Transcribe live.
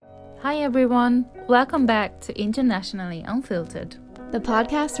Hi everyone, welcome back to Internationally Unfiltered, the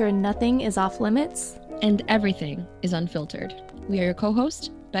podcast where nothing is off limits and everything is unfiltered. We are your co-hosts,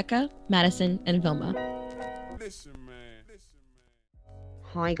 Becca, Madison, and Vilma. Listen, man.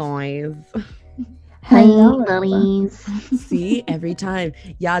 Hi, guys. Hello, mummies. See, every time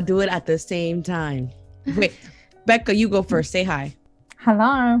y'all do it at the same time. Wait, Becca, you go first. Say hi.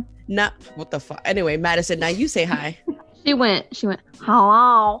 Hello. Not what the fuck. Anyway, Madison, now you say hi. She went,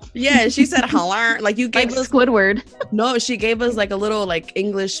 hello. Yeah, she said hello. Like you gave Like us Squidward. No, she gave us like a little like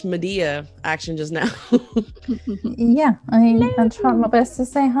English Medea action just now. Yeah, I tried my best to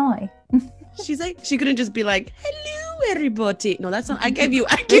say hi. She's like, she couldn't just be like, hello, everybody. No, that's not. I gave you.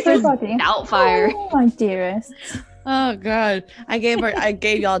 Everybody. Doubtfire. Oh, my dearest. Oh God, I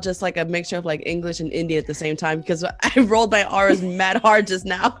gave y'all just like a mixture of like English and Indian at the same time because I rolled my R's mad hard just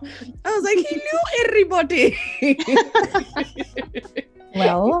now. I was like, hello, everybody.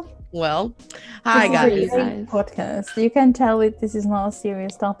 Well, hi This is guys. a podcast. You can tell this is not a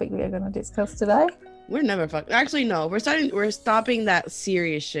serious topic we are going to discuss today. We're never Actually, no, we're stopping that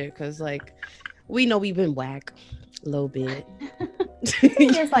serious shit because like we know we've been whack a little bit.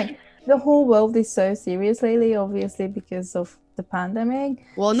 It's like the whole world is so serious lately, obviously because of the pandemic.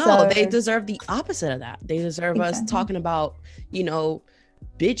 Well, no, So- they deserve the opposite of that. They deserve us Exactly. talking about,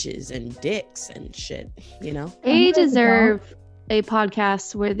 bitches and dicks and shit, They deserve a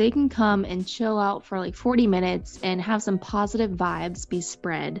podcast where they can come and chill out for like 40 minutes and have some positive vibes be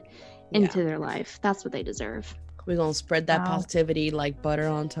spread into their life. That's what they deserve. We're going to spread that Wow. positivity like butter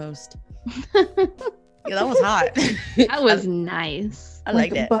on toast. Yeah, that was hot. That was nice. I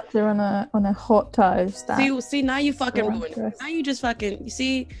like that. Butter on a hot toast. See, now you fucking ruined it. Delicious. Now you just fucking, you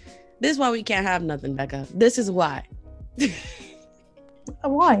see, this is why we can't have nothing, Becca. This is why.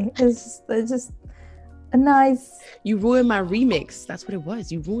 Why? It's just a nice. You ruined my remix. That's what it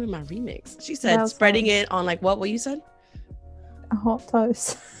was. You ruined my remix. She said That was spreading fine. it on like what you said? A hot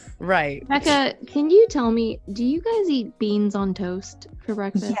toast. Right. Becca, can you tell me, do you guys eat beans on toast for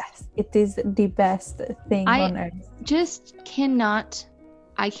breakfast? Yes, it is the best thing on earth.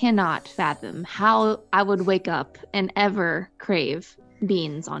 I cannot fathom how I would wake up and ever crave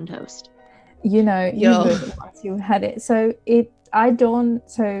beans on toast. You Yo. would once you had it. So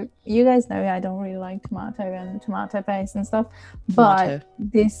you guys know I don't really like tomato and tomato paste and stuff. But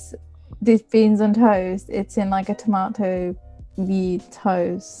this beans on toast, it's in like a tomato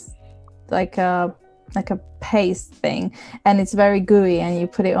toast, like a paste thing, and it's very gooey, and you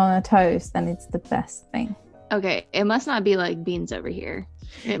put it on a toast and it's the best thing. Okay, it must not be like beans over here.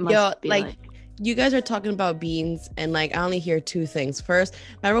 It must be like you guys are talking about beans and like I only hear two things. First,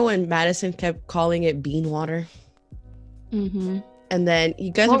 remember when Madison kept calling it bean water? mm-hmm. And then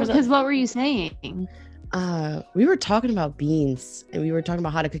you guys Because what were you saying? we were talking about beans and we were talking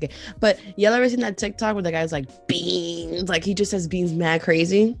about how to cook it. But y'all ever seen that TikTok where the guy's like beans? Like he just says beans mad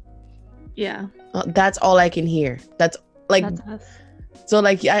crazy. Yeah, That's all I can hear. That's like that's us. so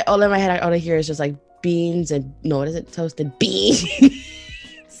like all in my head all I hear is just like beans and no, what is it? Toasted beans.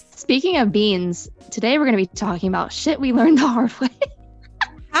 Speaking of beans, today we're going to be talking about shit we learned the hard way.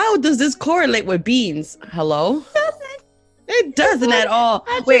 How does this correlate with beans? Hello? It doesn't at all.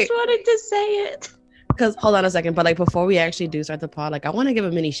 I Wait, just wanted to say it. because hold on a second, but like before we actually do start the pod, like I want to give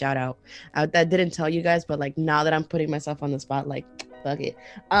a mini shout out. I didn't tell you guys, but like now that I'm putting myself on the spot, like fuck it.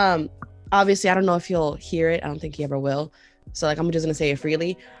 Obviously I don't know if you'll hear it. I don't think he ever will. So like I'm just gonna say it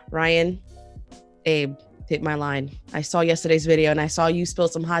freely. Ryan, Abe, hit my line. I saw yesterday's video and I saw you spill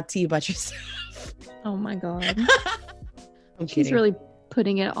some hot tea about yourself. Oh my god. I'm She's kidding. really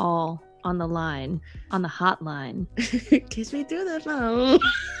putting it all on the line, on the hotline. Kiss me through the phone.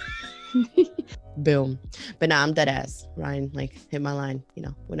 Boom. But nah, I'm dead ass. Ryan, like hit my line,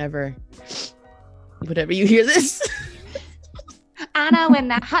 whenever you hear this. I know when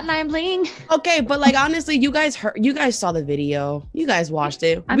that hotline bling. Okay, but like honestly, you guys saw the video. You guys watched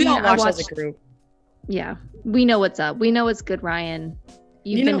it. I We mean, all I watched as a watched- group. Yeah, we know what's up. We know it's good, Ryan.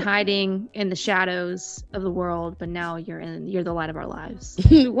 You've You been know- hiding in the shadows of the world, but now you're the light of our lives.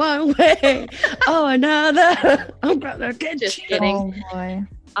 One way or another. I'm gonna get Just you. kidding. Oh boy.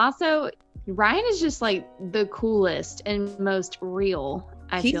 Also, Ryan is just like the coolest and most real.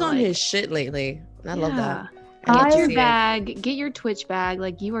 He's feel on like. his shit lately. I love that. I- love Get to your see it. bag, get your Twitch bag.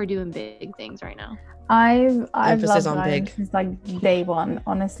 Like you are doing big things right now. I've Emphasis loved on Ryan big. since like day one.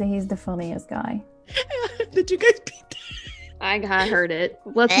 Honestly, he's the funniest guy. Did you guys beat that? I heard it.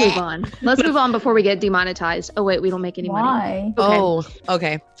 Let's move on. Let's move on before we get demonetized. Oh wait, we don't make any money. Why? Okay. Oh,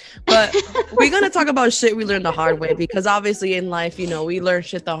 okay. But we're gonna talk about shit we learned the hard way because obviously in life, we learn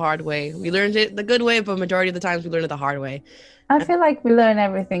shit the hard way. We learned it the good way, but majority of the times we learn it the hard way. I feel like we learn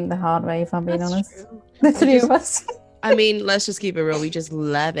everything the hard way, if I'm being That's honest. true. The three of us. I mean, let's just keep it real. We just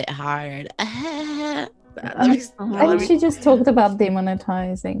love it hard. And she just talked about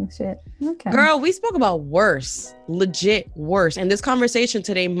demonetizing shit. Okay. Girl, we spoke about worse, legit worse. And this conversation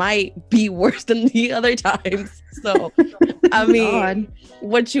today might be worse than the other times. So, I mean,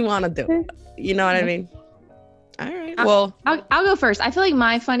 what you want to do? You know what I mean? All right. Well, I'll go first. I feel like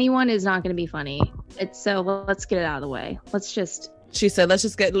my funny one is not going to be funny. Let's get it out of the way. She said, let's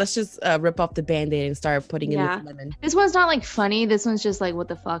just rip off the Band-Aid and start putting in the lemon. This one's not like funny. This one's just like, what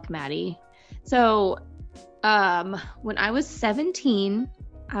the fuck, Maddie? So, when I was 17,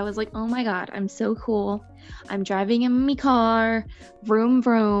 I was like, oh my God, I'm so cool. I'm driving in my car, vroom,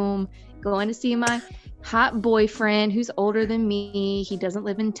 vroom, going to see my hot boyfriend who's older than me. He doesn't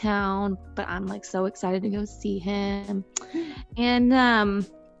live in town, but I'm like so excited to go see him. And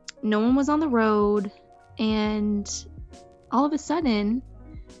no one was on the road. And all of a sudden,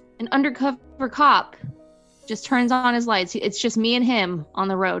 an undercover cop just turns on his lights. It's just me and him on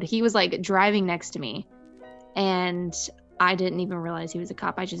the road. He was like driving next to me. And I didn't even realize he was a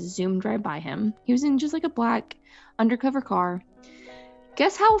cop. I just zoomed right by him. He was in just like a black undercover car.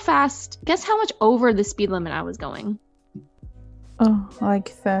 Guess how much over the speed limit I was going? Oh, like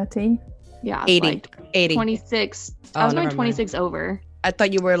 30? Yeah. 80. Like 80. 26. I was going 26 over. I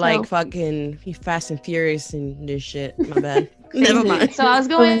thought you were like fucking Fast and Furious and this shit. My bad. Never mind. So I was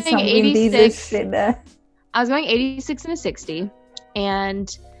going 86. I was going 86 and a 60.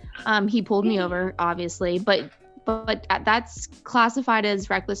 And he pulled me over, obviously. But that's classified as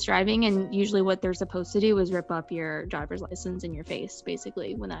reckless driving, and usually what they're supposed to do is rip up your driver's license in your face,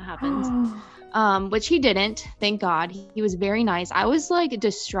 basically, when that happens. Which he didn't, thank God. He was very nice. I was like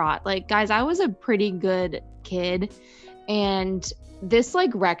distraught. Like, guys, I was a pretty good kid, and this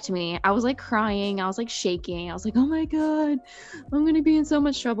like wrecked me. I was like crying. I was like shaking. I was like, oh my God, I'm gonna be in so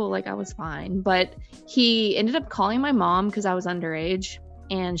much trouble. Like, I was fine. But he ended up calling my mom because I was underage,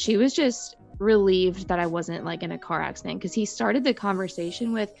 and she was just relieved that I wasn't like in a car accident, because he started the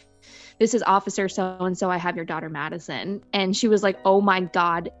conversation with, this is Officer so-and-so, I have your daughter Madison. And she was like, oh my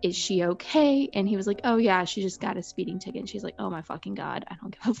God, is she okay? And he was like, oh yeah, she just got a speeding ticket. And she's like, oh my fucking God, I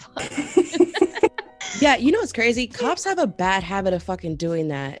don't give a fuck. Yeah, you know what's crazy? Cops have a bad habit of fucking doing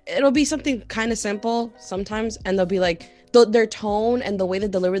that. It'll be something kind of simple sometimes, and they'll be like, their tone and the way they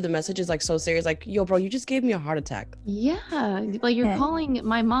deliver the message is like so serious. Like, yo, bro, you just gave me a heart attack. Yeah, like you're calling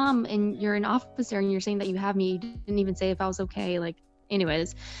my mom and you're an officer and you're saying that you have me. You didn't even say if I was okay. Like,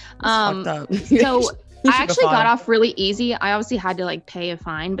 anyways, fucked up. So I actually got off really easy. I obviously had to like pay a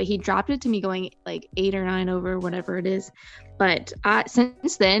fine, but he dropped it to me going like 8 or 9 over, whatever it is. But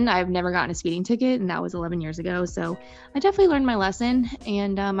since then, I've never gotten a speeding ticket, and that was 11 years ago. So I definitely learned my lesson,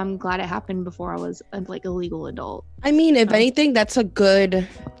 and I'm glad it happened before I was like a legal adult. I mean, if anything, that's a good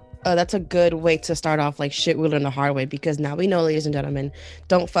way to start off, like, shit we learned the hard way, because now we know, ladies and gentlemen,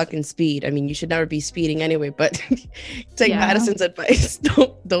 don't fucking speed. I mean, you should never be speeding anyway, but take Madison's advice.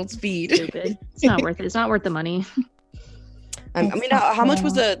 Don't speed. Stupid. It's not worth it. It's not worth the money. I mean, how much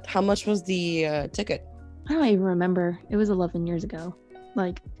was the ticket? I don't even remember. It was 11 years ago.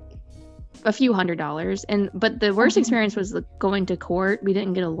 Like a few $100s. But the worst experience was going to court. We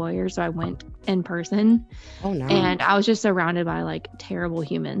didn't get a lawyer, so I went in person. Oh no. And I was just surrounded by like terrible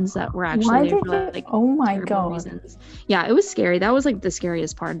humans that were actually there for like oh my God reasons. Yeah, it was scary. That was like the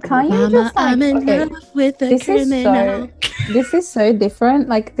scariest part of the Can you just, like, I'm in love with a criminal. This is so different.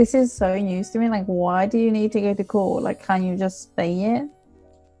 Like, this is so news to me. Like, why do you need to go to court? Like, can you just pay it?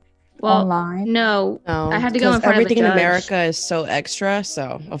 Online? No, I had to go in front of a judge. Everything in America is so extra,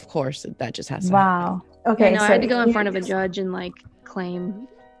 so of course that just has to happen. Okay, so I had to go in front of a judge and like claim.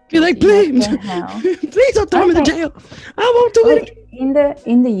 Be like, please don't throw me in jail. I won't do it.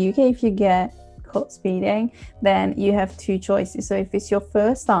 In the UK, if you get caught speeding, then you have 2 choices. So if it's your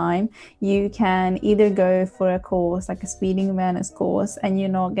first time, you can either go for a course, like a speeding awareness course, and you're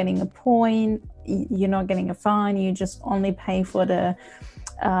not getting a point, you're not getting a fine, you just only pay for the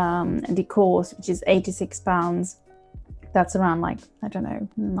course, which is £86. That's around like, I don't know,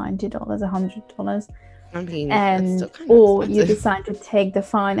 $90, $100. I mean, and or you decide to take the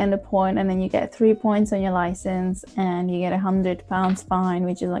fine and the point, and then you get 3 points on your license, and you get £100 fine,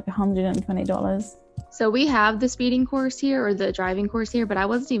 which is like $120. So we have the speeding course here, or the driving course here, but I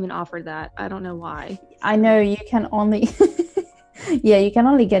wasn't even offered that. I don't know why. I know you can only you can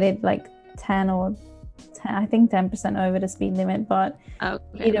only get it like 10% over the speed limit, but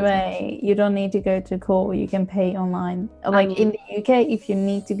either way, you don't need to go to court. You can pay online. Like, in the UK, if you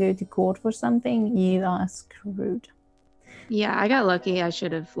need to go to court for something, you are screwed. Yeah, I got lucky. I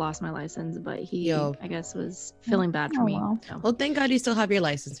should have lost my license, but he, Yo. I guess, was feeling bad for Oh, me. wow. So. Well, thank God you still have your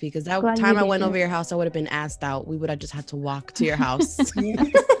license, because that Glad time you I went did. over your house, I would have been assed out. We would have just had to walk to your house. Yeah.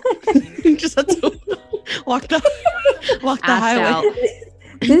 Just had to walk the Assed highway. out.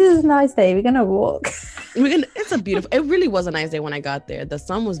 This is a nice day. We're gonna walk. It's a beautiful. It really was a nice day when I got there. The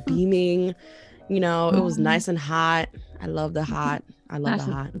sun was beaming. You know, it was nice and hot. I love the hot. I love Nice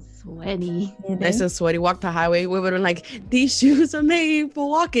the hot. and sweaty. Nice and sweaty. Walk the highway. We would have been like, these shoes are made for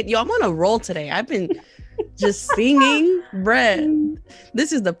walking. Yo, I'm on a roll today. I've been just singing. Bruh.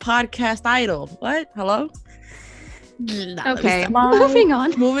 This is the podcast idol. What? Hello? Nah, let me Okay, stop. moving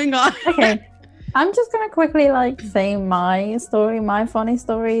on. Moving on. Okay. I'm just gonna quickly say my story, my funny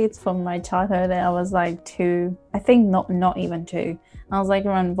story. It's from my childhood. I was like 2, I think not even 2. I was like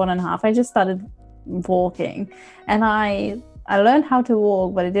around 1.5. I just started walking, and I learned how to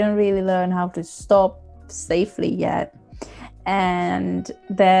walk, but I didn't really learn how to stop safely yet. And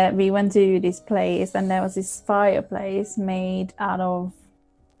there we went to this place, and there was this fireplace made out of,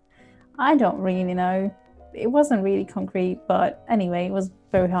 I don't really know. It wasn't really concrete, but anyway, it was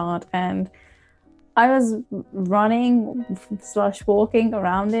very hard. And I was running / walking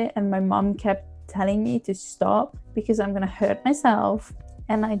around it, and my mom kept telling me to stop because I'm gonna hurt myself,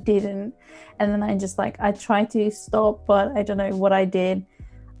 and I didn't. And then I tried to stop, but I don't know what I did.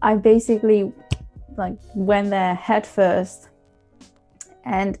 I basically went there head first,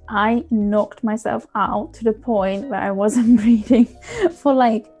 and I knocked myself out to the point where I wasn't breathing for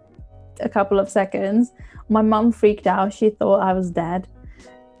like a couple of seconds. My mom freaked out. She thought I was dead.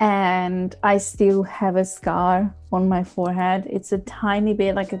 And I still have a scar on my forehead. It's a tiny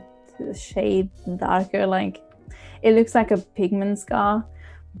bit, like a shade darker, like it looks like a pigment scar.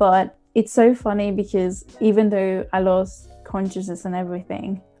 But it's so funny because even though I lost consciousness and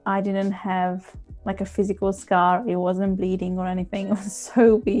everything, I didn't have like a physical scar. It wasn't bleeding or anything. It was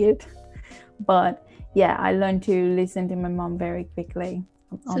so weird. But yeah, I learned to listen to my mom very quickly.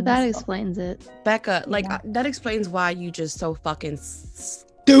 So that explains it. Becca, that explains why you just so fucking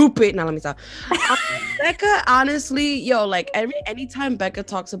stupid. Now let me stop. Becca, honestly, yo, like anytime Becca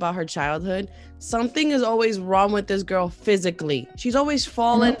talks about her childhood, something is always wrong with this girl physically. She's always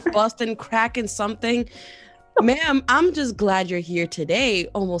falling, busting, cracking something. Ma'am, I'm just glad you're here today,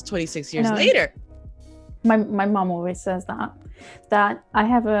 almost 26 years later. My mom always says that I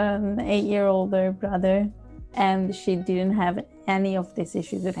have an 8-year-old brother, and she didn't have any of these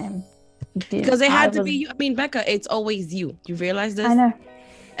issues with him. Because it had to be you. I mean, Becca, it's always you. You realize this? I know.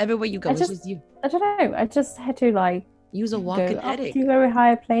 Everywhere you go, it's just you. I don't know. I just had to use a walking headache. To very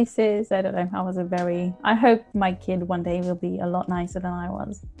high places. I don't know. I hope my kid one day will be a lot nicer than I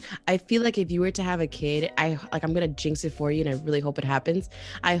was. I feel like if you were to have a kid, I'm gonna jinx it for you, and I really hope it happens.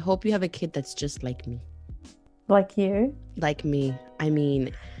 I hope you have a kid that's just like me. Like you? Like me. I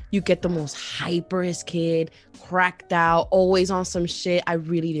mean, you get the most hyperest kid, cracked out, always on some shit. I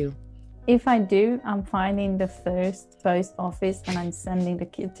really do. If I do, I'm finding the first post office and I'm sending the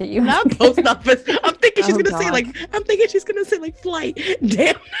kid to you. Not post office. I'm thinking she's gonna say like flight.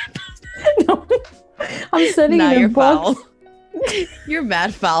 Damn. No. I'm sending it in a box. Foul. You're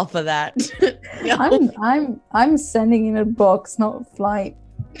mad foul for that. I'm sending in a box, not flight.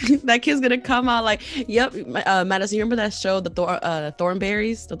 That kid's gonna come out like, yep. Madison, you remember that show, the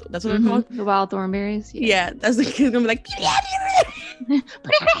Thornberries? That's what they're called. The Wild Thornberries. Yeah, that's the kid's gonna be like.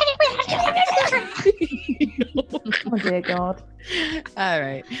 Oh dear God. All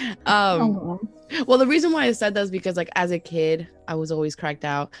right. Well, the reason why I said that is because like as a kid, I was always cracked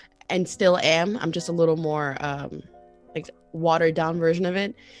out, and still am. I'm just a little more like watered down version of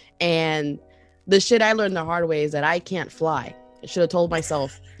it. And the shit I learned the hard way is that I can't fly. I should have told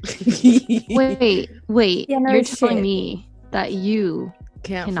myself. Wait. Yeah, no You're shit. telling me that you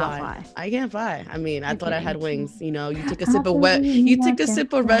cannot fly. I can't fly. I mean, I thought I had wings. You know, you take a I sip of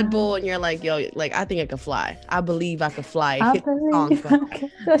believe Red Bull, and you're like, yo, like I think I could fly. I believe I could fly. I Hit the believe song, I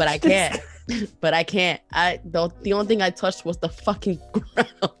can but I touch this. can't. But I can't. The only thing I touched was the fucking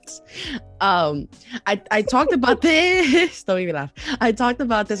ground. I talked about this. Don't even laugh. I talked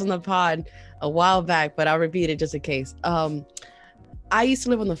about this on the pod a while back, but I'll repeat it just in case. I used to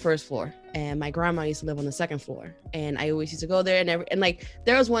live on the first floor, and my grandma used to live on the second floor, and I always used to go there, and like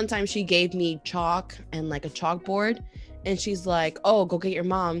there was one time she gave me chalk and like a chalkboard, and she's like, oh, go get your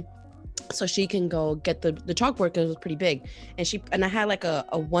mom so she can go get the chalkboard because it was pretty big. And I had like not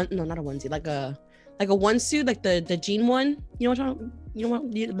a onesie, like a onesuit, like the jean one. You know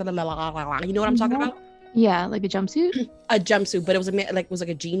what I'm talking about? Yeah, like a jumpsuit. A jumpsuit, but it was like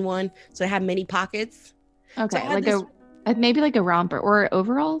a jean one, so it had many pockets. Okay, So maybe like a romper or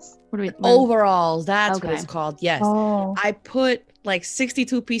overalls. What do we? Overalls, that's what Okay. it's called. Yes. Oh, I put like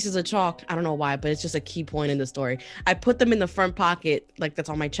 62 pieces of chalk. I don't know why, but it's just a key point in the story. I put them in the front pocket, like that's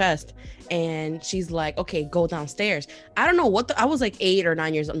on my chest. And she's like, okay, go downstairs. I don't know what I was like 8 or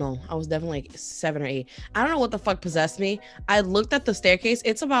 9 years old. No, I was definitely like 7 or 8. I don't know what the fuck possessed me. I looked at the staircase.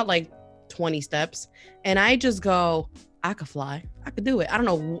 It's about like 20 steps. And I just go, I could fly. I could do it. I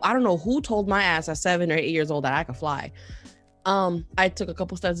don't know who told my ass at 7 or 8 years old that I could fly. I took a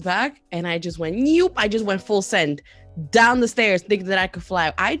couple steps back and I just went, nope. I just went full send down the stairs thinking that I could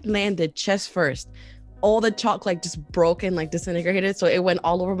fly. I landed chest first. All the chalk like just broke and like disintegrated. So it went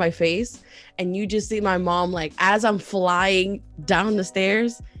all over my face. And you just see my mom, like as I'm flying down the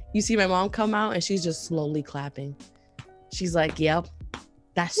stairs, you see my mom come out and she's just slowly clapping. She's like, yep,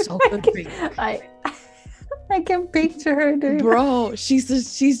 that's so good for you. I can picture her doing that. Bro, she's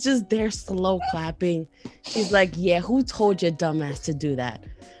just there slow clapping. She's like, yeah, who told your dumbass to do that?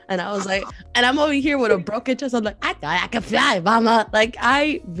 And I was like, and I'm over here with a broken chest. I'm like, I thought I could fly, mama. Like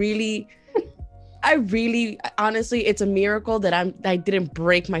I really, honestly, it's a miracle that I didn't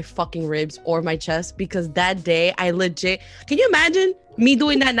break my fucking ribs or my chest, because that day I legit, can you imagine me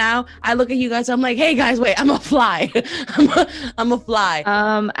doing that now? I look at you guys, I'm like, hey guys, wait, I'm a fly. I'm a fly.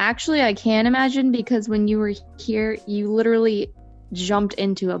 Actually, I can imagine, because when you were here, you literally jumped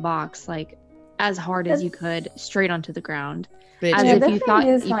into a box like as hard as you could, straight onto the ground, Bitch. as Yeah, if the you thing thought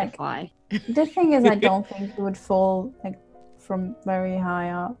is, you like, could fly. The thing is, I don't think you would fall like from very high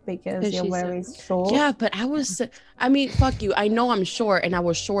up because Because you're she's very short. Yeah, but I mean, fuck you. I know I'm short and I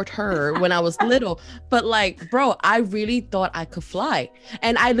was shorter when I was little, but like, bro, I really thought I could fly.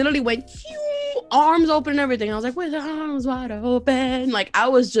 And I literally went, phew, arms open and everything. I was like, with arms wide open. Like, I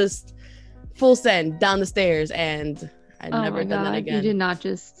was just full send down the stairs, and I'd Oh never my done that god, again. you did not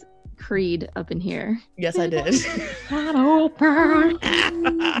just Creed up in here. Yes, I did. Wide open. Oh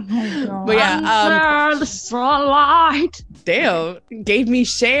my God. But yeah, Under the sunlight. damn, gave me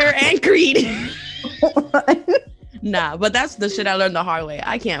Cher and Creed. Nah, but that's the shit I learned the hard way.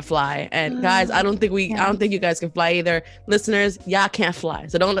 I can't fly, and guys, I don't think you guys can fly either. Listeners, y'all can't fly,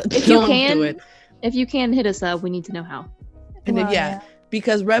 so don't If you do can, it. if you can hit us up, we need to know how. And then Well, yeah,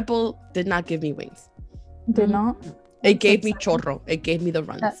 because Red Bull did not give me wings. Did not. It gave me upsetting. chorro. It gave me the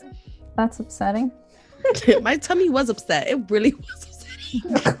runs. That's upsetting. My tummy was upset. It really was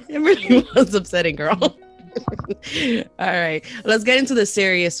upsetting. It really was upsetting, girl. All right, let's get into the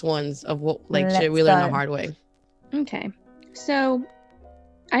serious ones of what shit we Let's learned the go. hard way. Okay. So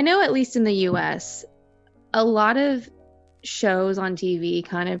I know, at least in the US, a lot of shows on TV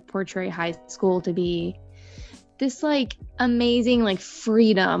kind of portray high school to be this like amazing like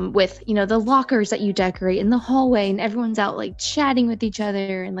freedom with, you know, the lockers that you decorate in the hallway and everyone's out like chatting with each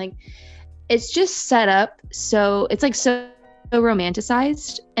other, and like it's just set up so it's like so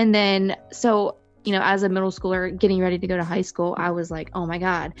romanticized. And then so, you know, as a middle schooler getting ready to go to high school, I was like, oh my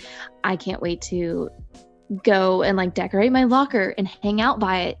god, I can't wait to go and like decorate my locker and hang out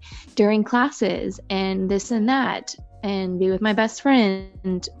by it during classes and this and that, and be with my best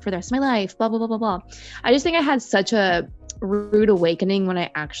friend for the rest of my life, blah blah blah blah blah. I just think I had such a rude awakening when I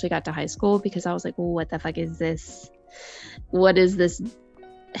actually got to high school, because I was like, well, what the fuck is this? What is this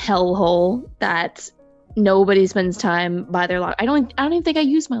hellhole that nobody spends time by their locker? I don't even think I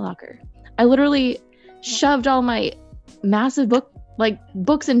used my locker. I literally shoved all my massive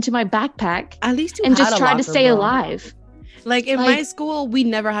books into my backpack At least you and had just a tried to locker, stay bro. alive. Like in Like- my school, we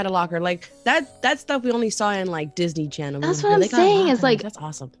never had a locker. Like that stuff we only saw in like Disney Channel. That's movies, what where I'm they got saying, is, lockers. like- that's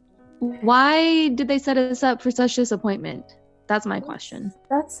awesome. Why did they set us up for such disappointment? That's my question.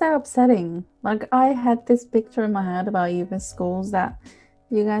 That's so upsetting. Like, I had this picture in my head about you with schools that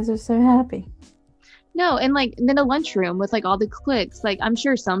you guys are so happy. No, and like then a lunchroom with like all the cliques. Like I'm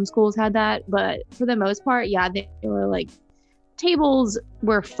sure some schools had that, but for the most part, yeah, they were like tables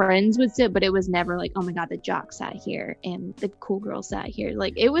where friends would sit, but it was never like, oh my god, the jock sat here and the cool girl sat here.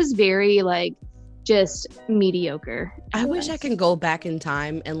 Like it was very like just mediocre. I wish I could go back in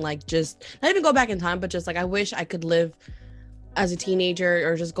time and like just not even go back in time, but just like I wish I could live as a teenager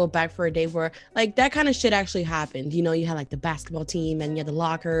or just go back for a day where like that kind of shit actually happened. You know, you had like the basketball team and you had the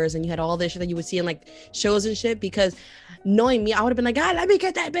lockers and you had all this shit that you would see in like shows and shit. Because knowing me, I would have been like, God, let me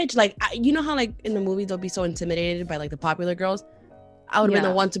get that bitch. Like, you know how like in the movies they'll be so intimidated by like the popular girls. I would have been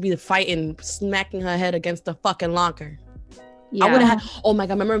the one to be the fighting, smacking her head against the fucking locker. Yeah. I would have had, oh my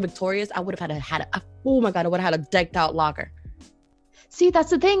god, remember in Victoria's? I would have had a oh my god, I would have had a decked out locker. See, that's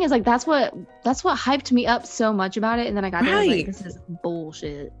the thing is like that's what hyped me up so much about it, and then I got there, I was like, this is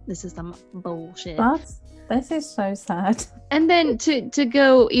bullshit. This is some bullshit. This is so sad. And then to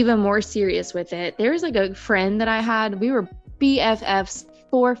go even more serious with it, there was like a friend that I had. We were BFFs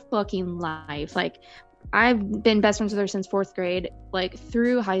for fucking life. Like, I've been best friends with her since 4th grade, like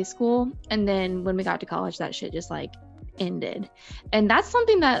through high school, and then when we got to college, that shit just like ended. And that's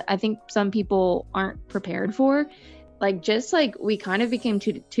something that I think some people aren't prepared for. Like, just like we kind of became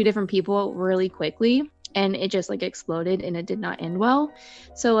two different people really quickly, and it just like exploded, and it did not end well.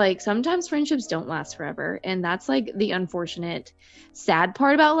 So like sometimes friendships don't last forever, and that's like the unfortunate sad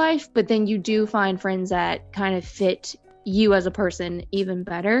part about life. But then you do find friends that kind of fit you as a person even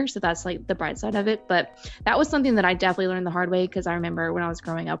better, so that's like the bright side of it. But that was something that I definitely learned the hard way, because I remember when I was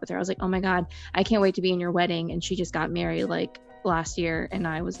growing up with her, I was like, oh my god, I can't wait to be in your wedding, and she just got married like last year, and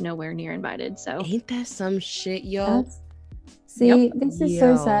I was nowhere near invited. So ain't that some shit, yo? This is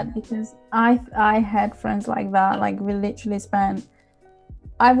so sad, because I had friends like that. Like, we literally spent,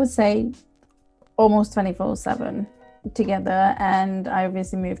 I would say, almost 24/7 together, and I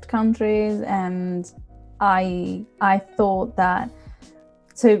obviously moved countries, and I thought that,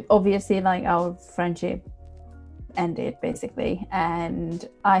 so obviously like our friendship ended basically, and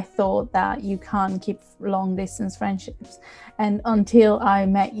I thought that you can't keep long distance friendships, and until I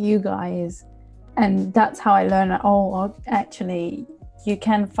met you guys, and that's how I learned that, oh, actually you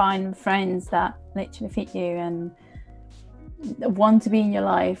can find friends that literally fit you and want to be in your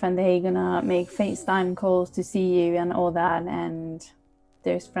life, and they're gonna make FaceTime calls to see you and all that, and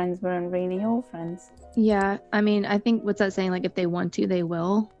those friends weren't really your friends. Yeah, I mean, I think what's that saying, like, if they want to, they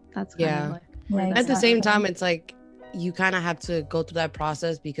will. That's kind of like At the same time, it's like you kind of have to go through that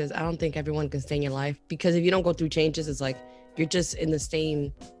process, because I don't think everyone can stay in your life, because if you don't go through changes, it's like you're just in the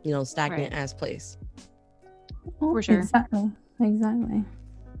same, stagnant ass place. For sure. Exactly.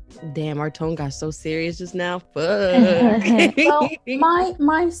 Damn, our tone got so serious just now. Fuck. Well,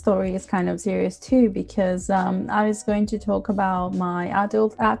 my story is kind of serious too, because I was going to talk about my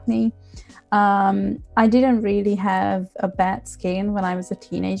adult acne. I didn't really have a bad skin when I was a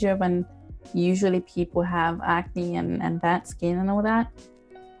teenager, when usually people have acne and bad skin and all that.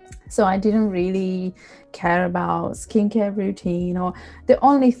 So I didn't really care about skincare routine, or the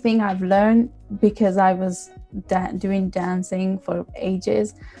only thing I've learned, because I was doing dancing for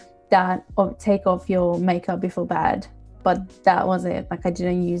ages, that take off your makeup before bed. But that was it. Like, I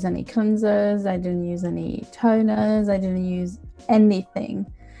didn't use any cleansers, I didn't use any toners, I didn't use anything.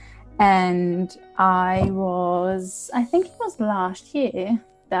 And I think it was last year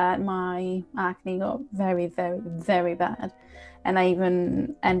that my acne got very, very, very bad. And I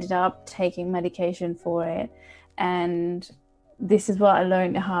even ended up taking medication for it. And this is what I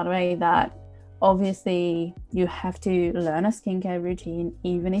learned the hard way, that obviously you have to learn a skincare routine,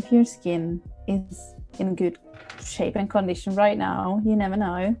 even if your skin is in good shape and condition right now. You never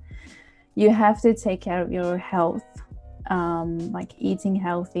know. You have to take care of your health, like eating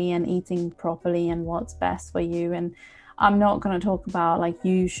healthy and eating properly and what's best for you. And I'm not going to talk about like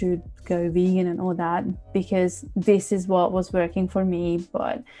you should go vegan and all that, because this is what was working for me,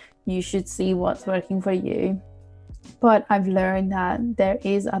 but you should see what's working for you. But I've learned that there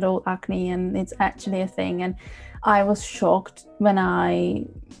is adult acne, and it's actually a thing. And I was shocked when I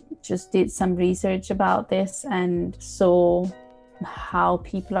just did some research about this and saw how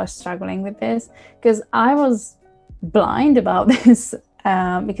people are struggling with this, because I was blind about this,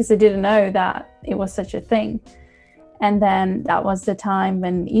 because I didn't know that it was such a thing. And then that was the time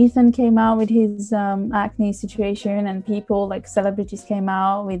when Ethan came out with his acne situation, and people like celebrities came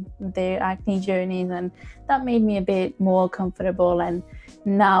out with their acne journeys, and that made me a bit more comfortable. And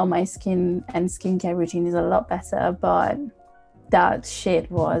now my skin and skincare routine is a lot better, but that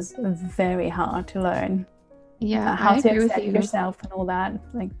shit was very hard to learn. Yeah, how to accept yourself and all that.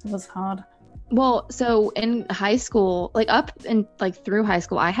 Like, it was hard. Well, so in high school, like up and like through high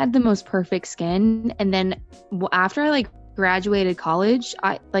school, I had the most perfect skin. And then after I like graduated college,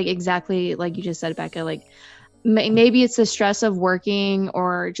 I like exactly like you just said, Becca, like maybe it's the stress of working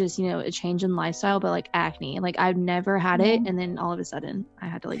or just, a change in lifestyle, but like acne, like I've never had it. And then all of a sudden I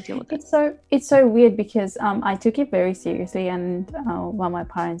had to like deal with it. It's so weird, because I took it very seriously, and my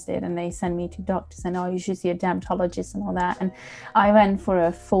parents did, and they sent me to doctors, and you should see a dermatologist and all that. And I went for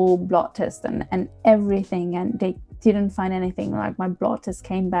a full blood test and everything, and they didn't find anything. Like, my blood test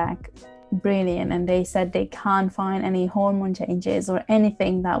came back brilliant, and they said they can't find any hormone changes or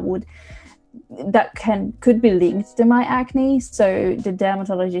anything that could be linked to my acne. So the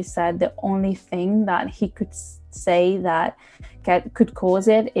dermatologist said the only thing that he could say that could cause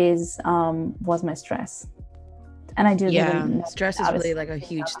it was my stress. And I didn't Yeah, even know stress that is I was really like a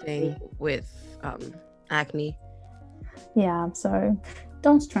huge thing with acne. Yeah, so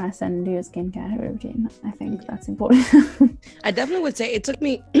don't stress and do your skincare routine. I think that's important. I definitely would say it took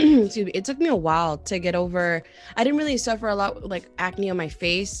me excuse me, it took me a while to get over. I didn't really suffer a lot with like acne on my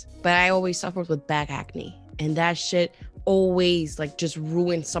face, but I always suffered with back acne. And that shit always like just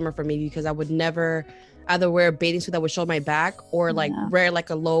ruined summer for me because I would never either wear a bathing suit that would show my back or like wear like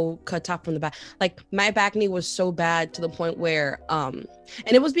a low cut top from the back. Like my back knee was so bad to the point where and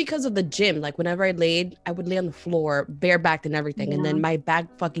it was because of the gym. Like whenever I would lay on the floor barebacked and everything, and then my back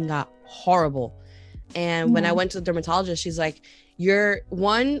fucking got horrible. And when I went to the dermatologist, she's like, you're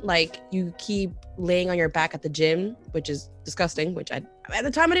one, like you keep laying on your back at the gym, which is disgusting, which at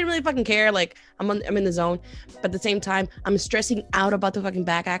the time I didn't really fucking care. Like I'm in the zone, but at the same time I'm stressing out about the fucking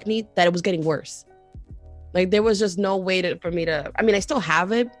back acne that it was getting worse. Like there was just no way for me to, I mean, I still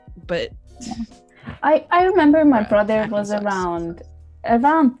have it, but I remember my brother acne was sucks.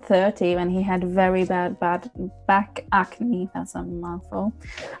 around 30 when he had very bad back acne. That's a mouthful.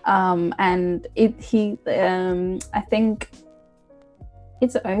 And I think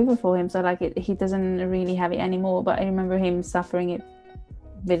it's over for him. So like he doesn't really have it anymore. But I remember him suffering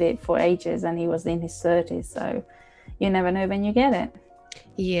with it for ages, and he was in his 30s. So you never know when you get it.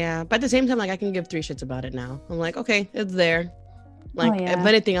 Yeah, but at the same time, like I can give 3 shits about it now. I'm like, okay, it's there. Like if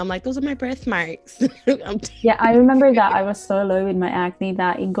anything, I'm like, those are my birthmarks. Yeah, I remember that I was so low with my acne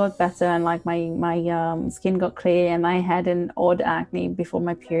that it got better, and like my skin got clear, and I had an odd acne before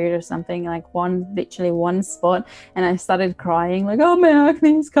my period or something, like literally one spot, and I started crying like, oh, my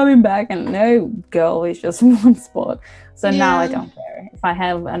acne is coming back, and no, girl, it's just one spot. So now I don't care if I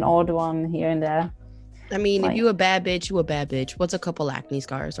have an odd one here and there. I mean, if you a bad bitch, you a bad bitch. What's a couple acne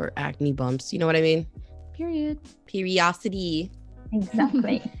scars or acne bumps? You know what I mean? Period. Periodicity.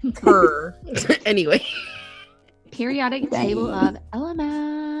 Exactly. Anyway. Periodic table of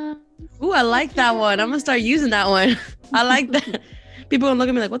elements. Ooh, I like that one. I'm gonna start using that one. I like that. People gonna look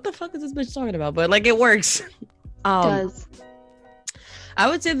at me like, what the fuck is this bitch talking about? But like, it works. Does. I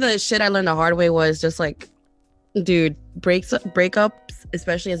would say the shit I learned the hard way was just like, dude, breakups,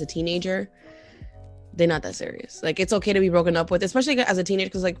 especially as a teenager, they're not that serious. Like it's okay to be broken up with, especially as a teenager,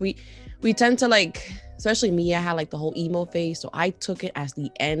 because like we tend to like, especially me, I had like the whole emo phase, so I took it as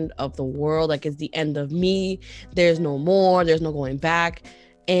the end of the world. Like it's the end of me. There's no more. There's no going back.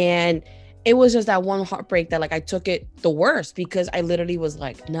 And it was just that one heartbreak that like I took it the worst, because I literally was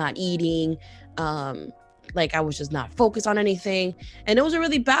like not eating, like I was just not focused on anything, and it was a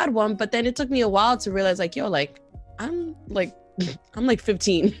really bad one. But then it took me a while to realize like, yo, like I'm like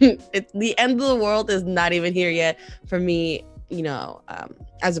 15. It's the end of the world is not even here yet for me, you know,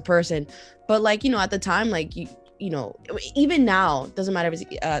 as a person. But like, you know, at the time, like you know, even now, it doesn't matter if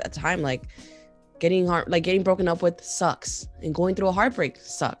it's at the time, like getting broken up with sucks, and going through a heartbreak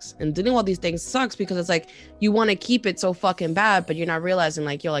sucks, and doing all these things sucks, because it's like you want to keep it so fucking bad, but you're not realizing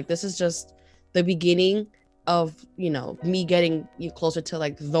like, yo, like this is just the beginning of, you know, me getting you closer to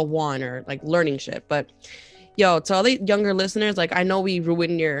like the one, or like learning shit. But yo, to all the younger listeners, like I know we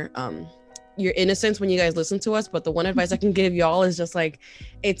ruin your innocence when you guys listen to us, but the one advice I can give y'all is just like,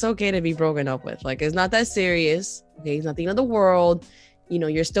 it's okay to be broken up with. Like it's not that serious. Okay, it's not the end of the world. You know,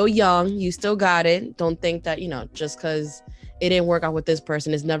 you're still young, you still got it. Don't think that, you know, just because it didn't work out with this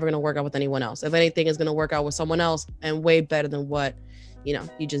person, it's never gonna work out with anyone else. If anything, it's gonna work out with someone else, and way better than what, you know,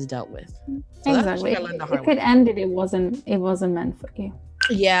 you just dealt with. So exactly. If it ended, it wasn't meant for you.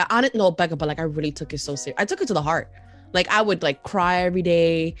 Yeah, I didn't know, Becca, but like I really took it so serious. I took it to the heart. Like I would like cry every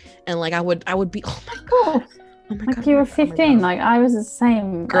day, and like I would be, oh my god, oh my like god, you were 15. Like I was the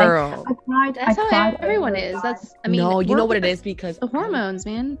same, girl. I cried. That's how everyone is. That's, I mean, no, you know what it is, because the hormones,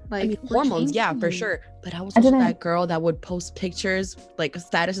 man. Like I mean, hormones, yeah, for sure. But I was also that girl that would post pictures, like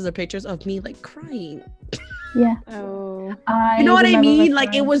statuses or pictures of me like crying. Yeah. Oh. You know what I mean?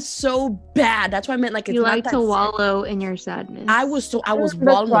 Like it was so bad. That's why I meant like it's you not like that to wallow in your sadness. I was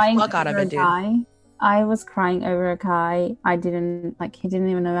wallowing the fuck out of it, dude. I was crying over a guy. I didn't like. He didn't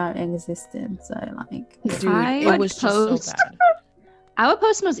even know I existed. So like, dude, it was just so bad. I would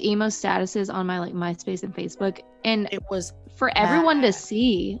post most emo statuses on my like MySpace and Facebook, and it was for everyone to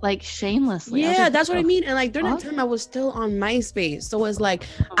see, like shamelessly. Yeah, that's what I mean. And like during that time, I was still on MySpace, so it's like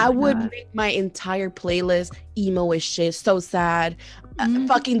I would make my entire playlist emo as shit, so sad,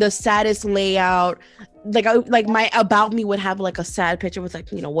 fucking the saddest layout. Like my about me would have like a sad picture with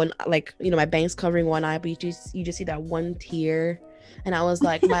like, you know, one, like, you know, my bangs covering one eye, but you just see that one tear, and I was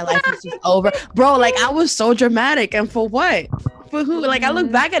like, my life is just over, bro. Like I was so dramatic, and for what? For who? Like I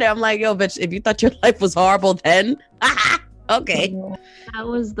look back at it, I'm like, yo, bitch, if you thought your life was horrible then, Okay. That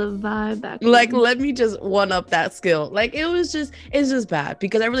was the vibe back Like, then. let me just one up that skill. Like, it's just bad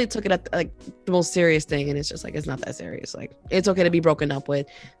because I really took it at like the most serious thing, and it's just like it's not that serious. Like, it's okay to be broken up with.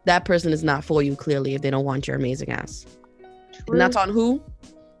 That person is not for you clearly if they don't want your amazing ass. And that's on who?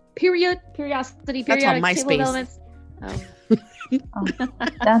 Curiosity. That's on Periodic table MySpace. of elements. Oh.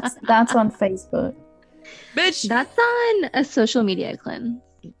 That's on Facebook. Bitch. That's on a social media, Clint.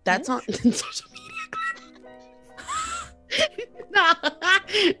 That's on social media.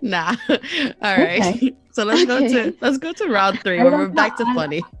 nah. All right. Okay. So let's go to round 3 I where love we're back to how-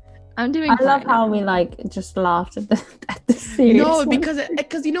 funny. I'm doing. I love fine. how we like just laughed at the serious No, one.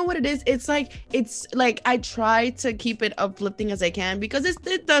 because you know what it is. It's like I try to keep it uplifting as I can because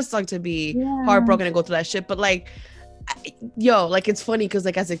it does suck to be Yeah. heartbroken and go through that shit. But like, like it's funny because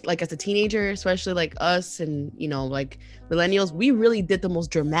like as a teenager, especially like us and like millennials, we really did the most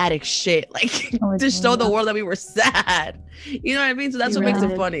dramatic shit like Oh, to show the yeah. world that we were sad. You know what I mean? So that's what You're makes it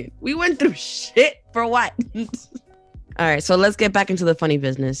right. funny. We went through shit for what? All right, so let's get back into the funny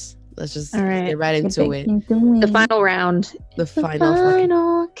business. Let's just All right. get right into it. The final round. The final fucking.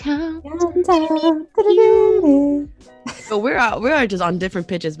 count. So we are just on different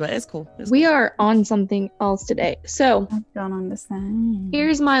pitches, but it's cool. We are on something else today. So I don't understand.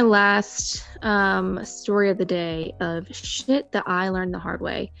 here's my last story of the day of shit that I learned the hard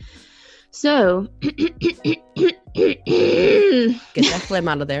way. So Get that phlegm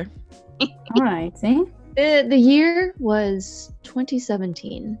out of there. All right, see? the year was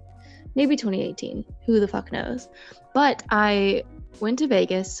 2017, maybe 2018. Who the fuck knows? But I went to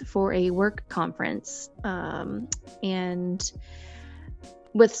Vegas for a work conference, and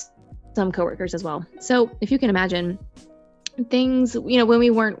with some coworkers as well. So if you can imagine, things when we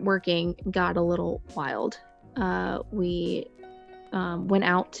weren't working got a little wild. We went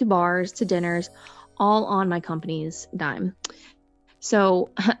out to bars, to dinners, all on my company's dime. So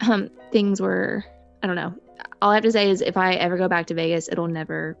things were, I don't know. All I have to say is if I ever go back to Vegas, it'll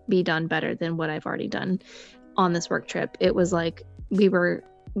never be done better than what I've already done on this work trip. It was like we were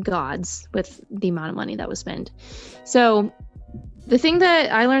gods with the amount of money that was spent. So the thing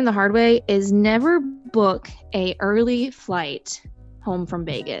that I learned the hard way is never book a early flight home from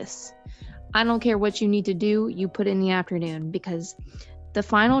Vegas. I don't care what you need to do, you put it in the afternoon, because the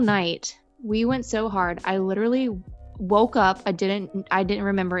final night we went so hard. I literally woke up. I didn't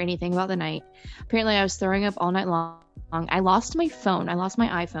remember anything about the night. Apparently I was throwing up all night long. I lost my phone. I lost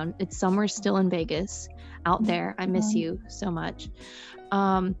my iPhone. It's somewhere still in Vegas out there. I miss you so much.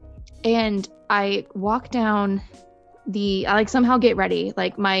 And I walk down I like somehow get ready.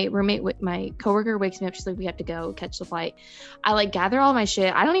 Like my roommate, my coworker wakes me up. She's like, we have to go catch the flight. I like gather all my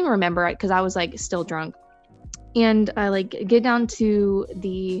shit. I don't even remember it because I was like still drunk. And I like get down to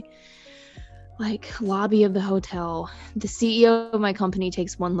the like lobby of the hotel. The CEO of my company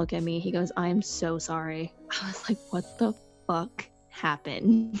takes one look at me. He goes, "I'm so sorry." I was like, what the fuck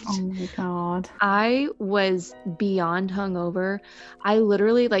happened? Oh my god. I was beyond hungover. I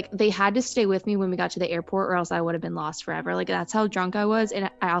literally they had to stay with me when we got to the airport or else I would have been lost forever. Like that's how drunk I was. And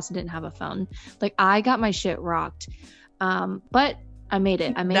I also didn't have a phone. Like I got my shit rocked. But I made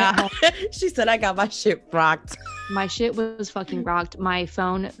it. Nah. Home. She said I got my shit rocked. My shit was fucking rocked. My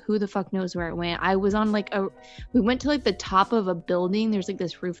phone, who the fuck knows where it went? I was on we went to the top of a building. There's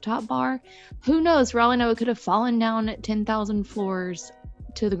this rooftop bar. Who knows? For all I know, it could have fallen down 10,000 floors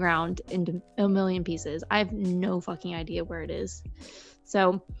to the ground into a million pieces. I have no fucking idea where it is.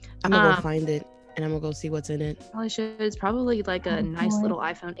 So I'm gonna go find it and I'm gonna go see what's in it. probably should. It's probably a nice little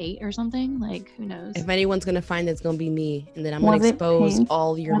iPhone 8 or something. Like who knows? If anyone's gonna find it, it's gonna be me, and then I'm Was gonna it expose pink?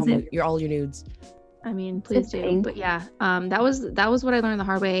 all your Was it- all your nudes. I mean, please do. pink? But yeah, that was what I learned the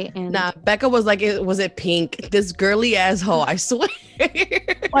hard way. And Nah, Becca was like, was it pink? This girly ass hoe, I swear.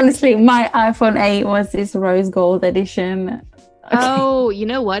 Honestly, my iPhone 8 was this rose gold edition. oh, you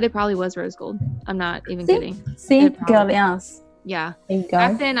know what? It probably was rose gold. I'm not even See? kidding. See, it probably- girly ass. Yeah. There you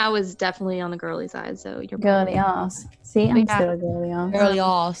Back go. then, I was definitely on the girly side. So you're Girly ass. See, I'm Yeah. still a girly ass. Girly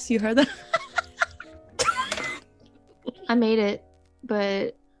ass, you heard that? I made it,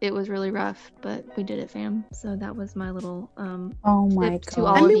 but it was really rough. But we did it, fam. So that was my little Oh my tip to god.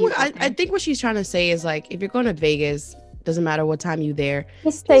 all I of mean, you out I there. think what she's trying to say is like, if you're going to Vegas, doesn't matter what time you there.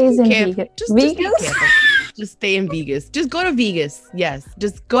 He stays in Vegas. Vegas. Just be Vegas? careful. Just stay in Vegas. Just go to Vegas. Yes,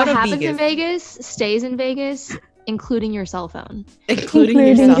 just go what to happens Vegas, in Vegas stays in Vegas, including your cell phone. including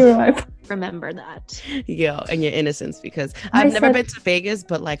Including yourself. your iPhone. Remember that. Yo, and your innocence, because I I've never said- been to Vegas,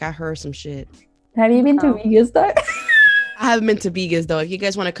 but like I heard some shit. Have you been to Oh. Vegas though? I haven't been to Vegas though. If you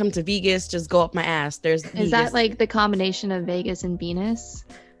guys want to come to Vegas, just go up my ass. There's Is that like the combination of Vegas and Venus?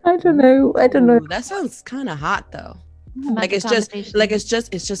 I don't know. I don't know. That sounds kind of hot though. Like it's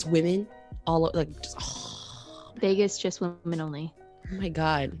just women all like just. Vegas, just women only. Oh my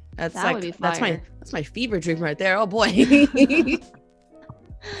god, that's That would be that's fire. my fever dream right there. Oh boy.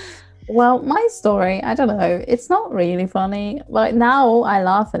 Well, my story, I don't know. It's not really funny. Like now I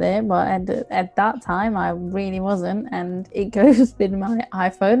laugh at it, but at that time I really wasn't. And it goes with my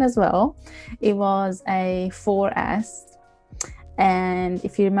iPhone as well. It was a 4S. And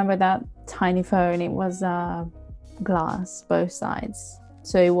if you remember that tiny phone, it was glass, both sides.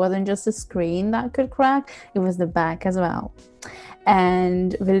 So it wasn't just the screen that could crack, it was the back as well.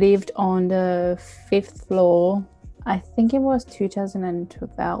 And we lived on the 5th floor. I think it was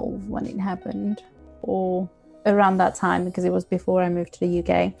 2012 when it happened, or around that time, because it was before I moved to the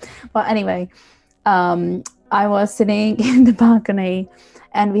UK. But anyway, I was sitting in the balcony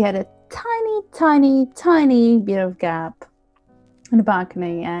and we had a tiny bit of gap in the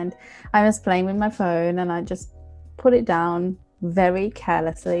balcony, and I was playing with my phone and I just put it down very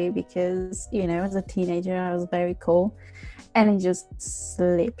carelessly because, you know, as a teenager I was very cool, and it just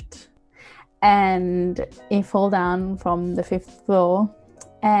slipped and it fell down from the 5th floor,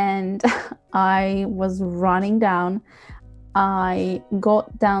 and I was running down. I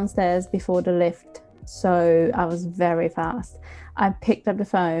got downstairs before the lift, so I was very fast. I picked up the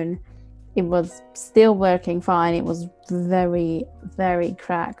phone. It was still working fine. It was very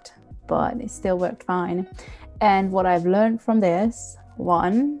cracked, but it still worked fine. And what I've learned from this,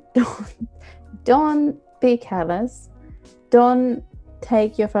 one, don't be careless. Don't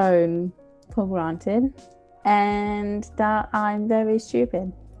take your phone for granted, and that I'm very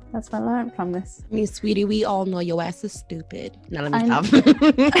stupid. That's what I learned from this. I mean, sweetie, we all know your ass is stupid. Now let me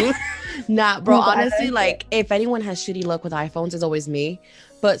stop. Nah, bro, honestly, like, if anyone has shitty luck with iPhones, it's always me.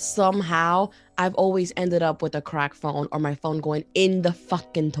 But somehow, I've always ended up with a cracked phone or my phone going in the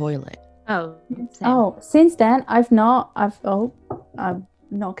fucking toilet. Oh, same. Oh, since then, I've knock on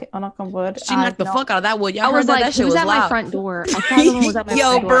wood. She knocked the fuck out of that wood. Y'all I was heard like, that shit who's was at loud. my front door? I thought someone was at my Yo,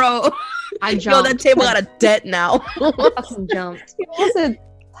 front door. bro. I Yo, jumped. that table got a dent now. I fucking jumped. It was a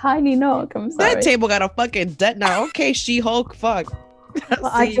tiny knock. I'm sorry. That table got a fucking dent now. Okay, She-Hulk, fuck. But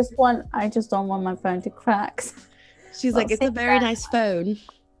I just don't want my phone to crack. She's Well, like, it's a since very then, nice phone.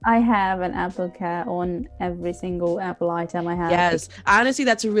 I have an Apple Care on every single Apple item I have. Yes, honestly,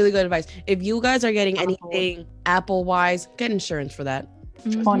 that's a really good advice. If you guys are getting Apple. anything Apple-wise, get insurance for that.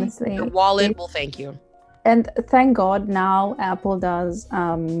 Honestly. Your wallet will thank you. And thank God now Apple does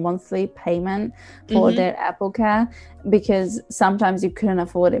monthly payment for their Apple Care, because sometimes you couldn't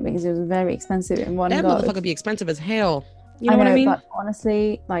afford it because it was very expensive in one That go. motherfucker be expensive as hell. You know what I mean? But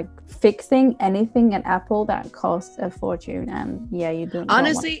honestly, like fixing anything at Apple that costs a fortune, and yeah, you don't.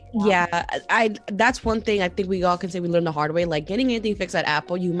 Honestly, yeah, I that's one thing I think we all can say we learned the hard way. Like getting anything fixed at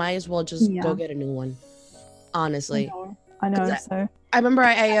Apple, you might as well just go get a new one. Honestly, I know. So I remember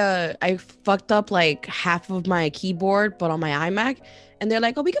I fucked up like half of my keyboard, but on my iMac, and they're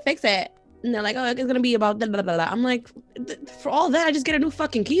like, "Oh, we can fix it." And they're like, "Oh, it's gonna be about blah, blah, blah, blah." I'm like, for all that, I just get a new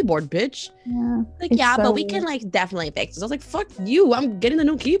fucking keyboard, bitch. yeah, Like, it's yeah, so but we can like definitely fix this. I was like, fuck you, I'm getting the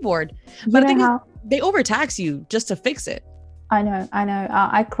new keyboard. But I think they overtax you just to fix it. I know.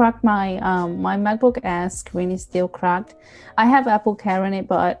 I cracked my my MacBook Air screen is still cracked. I have Apple Care in it,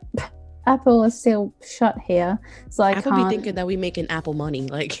 but Apple is still shut here, so I Apple can't. be thinking that we making Apple money.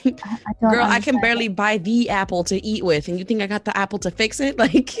 Like, I don't girl, I can understand. barely buy the Apple to eat with, and you think I got the Apple to fix it?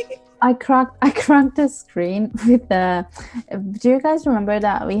 Like, I cracked the screen with the. Do you guys remember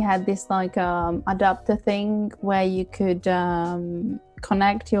that we had this like adapter thing where you could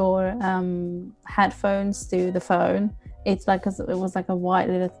connect your headphones to the phone? It's like it was like a white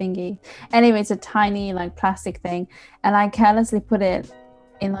little thingy. Anyway, it's a tiny like plastic thing, and I carelessly put it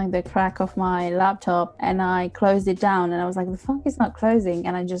in like the crack of my laptop, and I closed it down, and I was like, the fuck is not closing,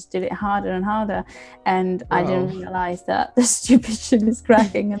 and I just did it harder and harder, and I didn't realize that the stupid shit is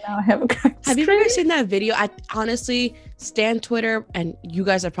cracking, and now I have a cracked have you screen. ever seen that video? I honestly stand Twitter, and you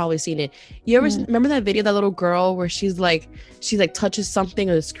guys have probably seen it. You ever remember that video, that little girl where she touches something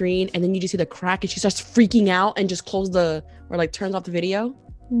on the screen, and then you just see the crack, and she starts freaking out and just turns off the video?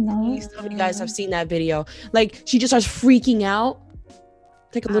 No. Please tell me you guys have seen that video. Like, she just starts freaking out.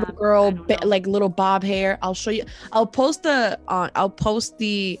 Like a little girl, like little bob hair. I'll show you. I'll post the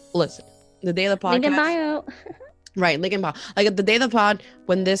listen, the day of the podcast. Link in bio. Right, link in bio. Like the day of the pod,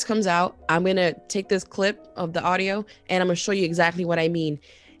 when this comes out, I'm gonna take this clip of the audio and I'm gonna show you exactly what I mean.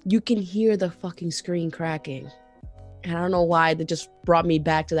 You can hear the fucking screen cracking. And I don't know why that just brought me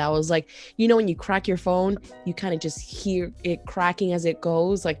back to that. I was like, you know, when you crack your phone, you kind of just hear it cracking as it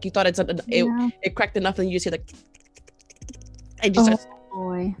goes. Like you thought it cracked enough, and you just hear like, and just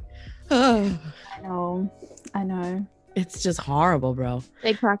boy. oh. I know. It's just horrible, bro.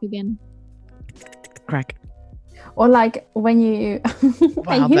 They crack again. Crack. Or like when you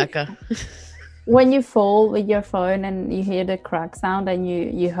Wow, Becca. when you fall with your phone and you hear the crack sound and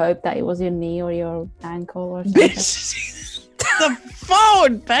you hope that it was your knee or your ankle or something. The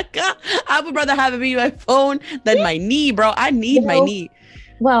phone, Becca. I would rather have it be my phone than my knee, bro. I need my knee.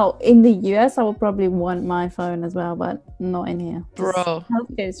 Well, in the US, I would probably want my phone as well, but not in here. Bro.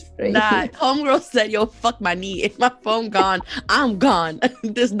 Healthcare is free. Nah, homegirl said, yo, fuck my knee. If my phone gone, I'm gone.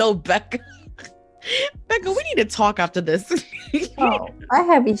 There's no Becca. Becca, we need to talk after this. Oh, I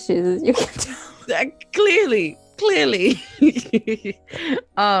have issues, as you can tell. Clearly.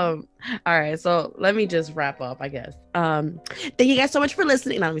 All right, so let me just wrap up, I guess. Thank you guys so much for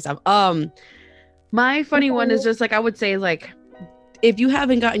listening. Not me stop. My funny one is just like I would say, like, if you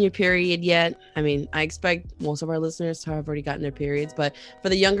haven't gotten your period yet, I mean, I expect most of our listeners to have already gotten their periods, but for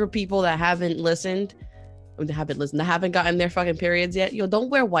the younger people that haven't gotten their fucking periods yet, yo, don't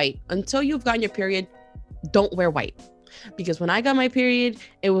wear white until you've gotten your period. Don't wear white. Because when I got my period,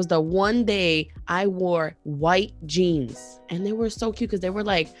 it was the one day I wore white jeans, and they were so cute because they were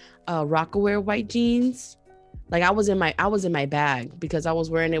like Rocawear white jeans. Like I was in my bag because I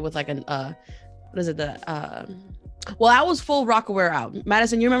was wearing it with like an what is it, well, I was full Rocawear out.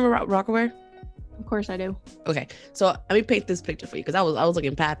 Madison, you remember Rocawear? Of course I do. Okay, so let me paint this picture for you because I was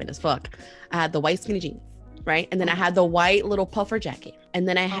looking papping as fuck. I had the white skinny jeans, right? And then I had the white little puffer jacket. And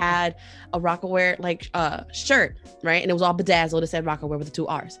then I had a Rocawear like shirt, right? And it was all bedazzled. It said Rocawear with the 2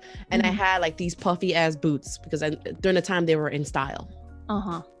 R's. And I had like these puffy ass boots because during the time they were in style.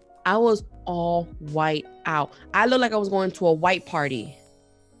 Uh-huh. I was all white out. I looked like I was going to a white party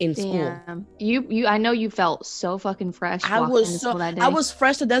in school. Damn. You I know you felt so fucking fresh. I was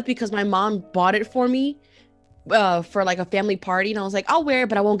fresh to death because my mom bought it for me for like a family party, and I was like, I'll wear it,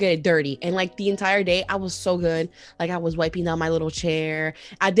 but I won't get it dirty. And like the entire day I was so good. Like I was wiping down my little chair.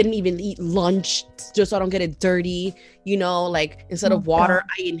 I didn't even eat lunch just so I don't get it dirty, you know, like instead of water,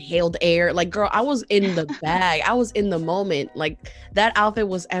 I inhaled air. Like, girl, I was in the bag. I was in the moment. Like that outfit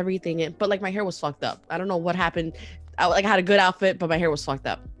was everything. But like my hair was fucked up. I don't know what happened. I had a good outfit, but my hair was fucked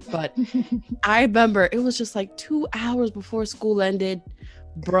up. But I remember it was just like 2 hours before school ended.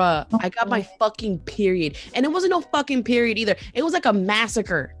 Bruh, I got my fucking period. And it wasn't no fucking period either. It was like a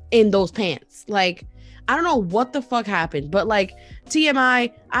massacre in those pants. Like, I don't know what the fuck happened, but like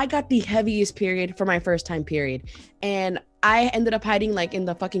TMI, I got the heaviest period for my first time period. And I ended up hiding like in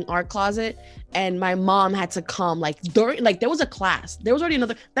the fucking art closet, and my mom had to come like during, like there was a class. There was already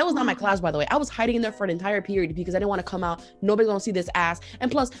another, that was not my class, by the way. I was hiding in there for an entire period because I didn't want to come out. Nobody's gonna see this ass. And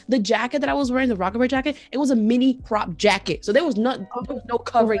plus the jacket that I was wearing, the Rocawear jacket, it was a mini crop jacket. So there was no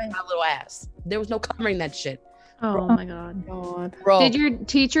covering my little ass. There was no covering that shit. Oh my God. Bro. Did your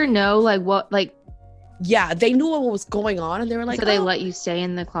teacher know like what, like, yeah, they knew what was going on, and they were like, so they let you stay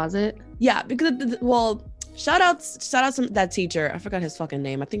in the closet? Yeah, because well, shout out to that teacher. I forgot his fucking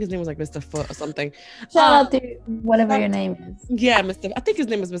name. I think his name was like Mr. Foot or something. Shout out to whatever your name is. Yeah, I think his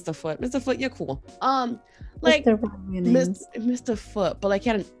name is Mr. Foot. Mr. Foot, you're cool. Like Mr. Foot, but like he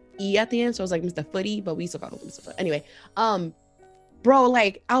had an E at the end, so it was like Mr. Footy, but we still call him Mr. Foot. Anyway, bro,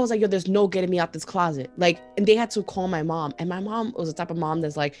 like I was like, yo, there's no getting me out this closet. Like, and they had to call my mom, and my mom was the type of mom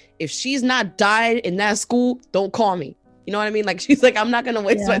that's like, if she's not died in that school, don't call me. You know what I mean? Like, she's like, I'm not gonna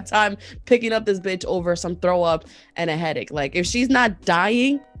waste my time picking up this bitch over some throw up and a headache. Like, if she's not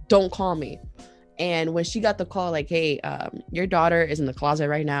dying, don't call me. And when she got the call, like, hey, your daughter is in the closet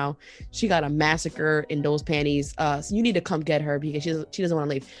right now. She got a massacre in those panties. So you need to come get her because she doesn't want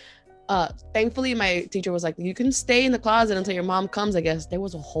to leave. Thankfully, my teacher was like, you can stay in the closet until your mom comes, I guess. There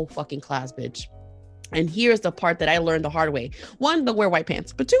was a whole fucking class, bitch. And here's the part that I learned the hard way. 1, don't wear white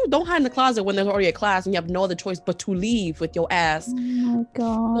pants. But 2, don't hide in the closet when there's already a class and you have no other choice but to leave with your ass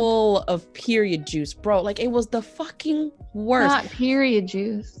full of period juice. Bro, like it was the fucking worst. Not period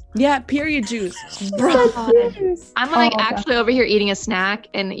juice. Yeah, period juice. Bro. I'm like actually over here eating a snack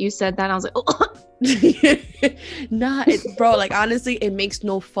and you said that and I was like, oh. Bro, like honestly, it makes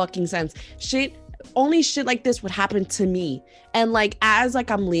no fucking sense. Only shit like this would happen to me. And like as like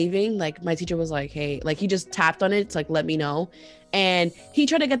I'm leaving, like my teacher was like, hey, like he just tapped on it to like let me know. And he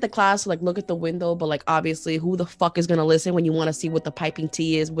tried to get the class to like look at the window, but like obviously who the fuck is gonna listen when you want to see what the piping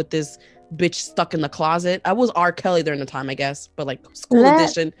tea is with this bitch stuck in the closet? I was R. Kelly during the time, I guess, but like school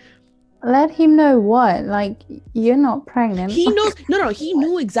edition. Let him know what? Like, you're not pregnant. He knows. No, he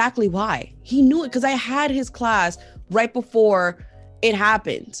knew exactly why. He knew it because I had his class right before it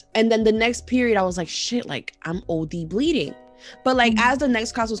happened. And then the next period, I was like, shit, like I'm OD bleeding. But like as the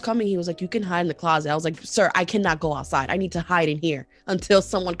next class was coming, he was like, you can hide in the closet. I was like, sir, I cannot go outside. I need to hide in here until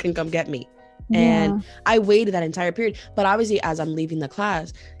someone can come get me. And I waited that entire period. But obviously, as I'm leaving the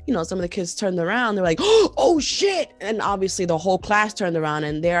class, you know, some of the kids turned around. They're like, oh, shit. And obviously, the whole class turned around.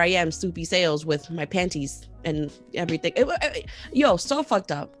 And there I am, Soupy Sales with my panties and everything. Yo, so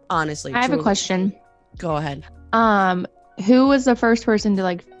fucked up, honestly. I have a question. Go ahead. Who was the first person to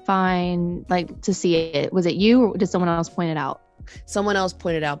like find, like, to see it? Was it you, or did someone else point it out? Someone else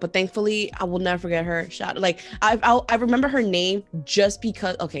pointed out, but thankfully I will never forget her. I remember her name just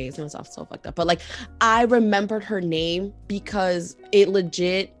because, okay, it's gonna sound so fucked up, but like I remembered her name because it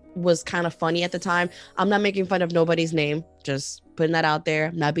legit was kind of funny at the time. I'm not making fun of nobody's name, just putting that out there.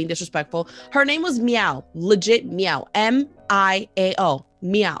 I'm not being disrespectful. Her name was Meow, legit Meow, Miao,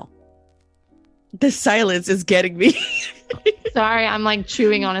 Meow. The silence is getting me. Sorry, I'm like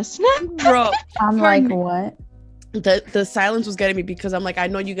chewing on a snack. Bro, I'm like, what? The silence was getting me because I'm like, I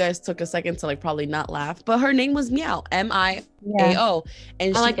know you guys took a second to like probably not laugh, but her name was Meow, Miao,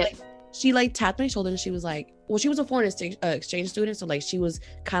 and she like tapped my shoulder and she was like, well, she was a foreign exchange student, so like she was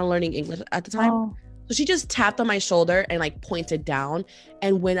kind of learning English at the time. So she just tapped on my shoulder and like pointed down,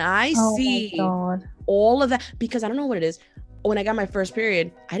 and when I see all of that, because I don't know what it is, when I got my first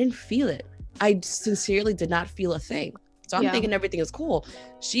period, I didn't feel it. I sincerely did not feel a thing. So I'm thinking everything is cool.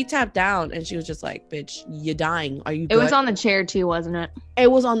 She tapped down and she was just like, bitch, you're dying. Are you good? It was on the chair too, wasn't it?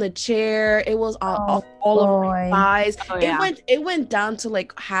 It was on the chair. It was on all over my thighs. Oh, yeah. It went down to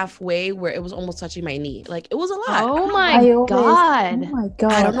like halfway where it was almost touching my knee. Like it was a lot. Oh my god. Oh my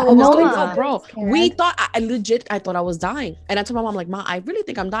god. I don't know what was going on, bro. We thought I thought I was dying. And I told my mom, like, Ma, I really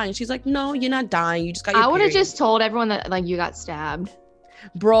think I'm dying. She's like, no, you're not dying. You just got your I would have period. just told everyone that like you got stabbed.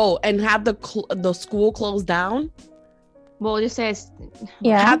 Bro, and have the school closed down. Well, just say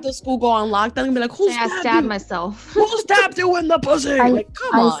have the school go on lockdown and be like, I stabbed myself. Who stabbed you in the pussy? Like,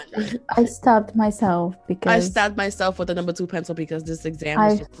 come on. I stabbed myself because I stabbed myself with a number 2 pencil because this exam I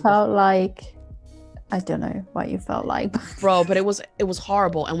was just felt like, I don't know what you felt like. Bro, but it was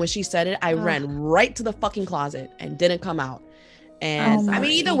horrible. And when she said it, I ran right to the fucking closet and didn't come out. And I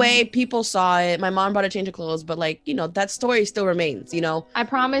mean, either way, people saw it. My mom brought a change of clothes, but like, you know, that story still remains, you know? I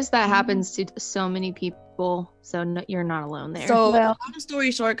promise that happens to so many people. So no, you're not alone there. So long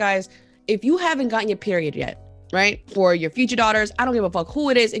story short, guys, if you haven't gotten your period yet, right? For your future daughters, I don't give a fuck who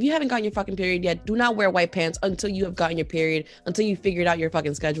it is. If you haven't gotten your fucking period yet, do not wear white pants until you have gotten your period, until you figured out your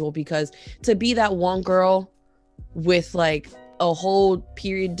fucking schedule. Because to be that one girl with like a whole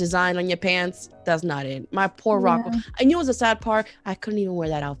period design on your pants, that's not it. My poor Rocco. And you know what's the sad part? I couldn't even wear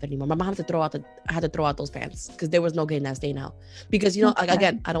that outfit anymore. My mom had to throw out those pants because there was no getting that stain out. Because you know, like,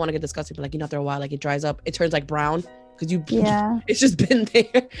 again, I don't want to get disgusting, but like, you know, after a while, like it dries up, it turns like brown because it's just been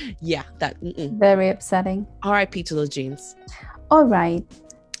there. Very upsetting. R.I.P. to those jeans. All right.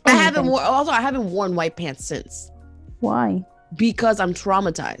 I haven't worn white pants since. Why? Because I'm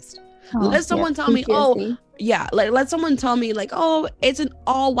traumatized. Let someone tell me, let someone tell me like, oh, it's an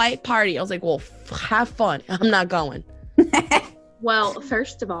all white party. I was like, well, have fun. I'm not going. Well,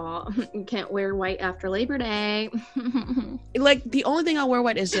 first of all, you can't wear white after Labor Day. Like the only thing I'll wear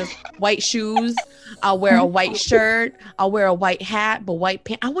white is just white shoes. I'll wear a white shirt. I'll wear a white hat, but white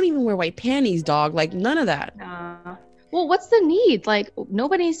pants. I wouldn't even wear white panties, dog. Like none of that. Well, what's the need? Like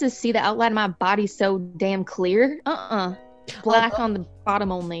nobody needs to see the outline of my body so damn clear. Black on the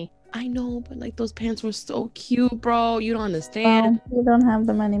bottom only. I know, but like those pants were so cute, bro. You don't understand. You don't have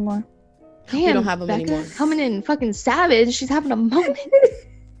them anymore. Damn, we don't have them Becca anymore. Coming in fucking savage. She's having a moment.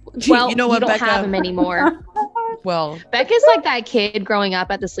 Well, you know what, Becca? Don't have them anymore. Well, Becca's like that kid growing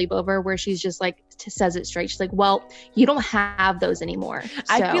up at the sleepover where she's just like says it straight. She's like, "Well, you don't have those anymore." So.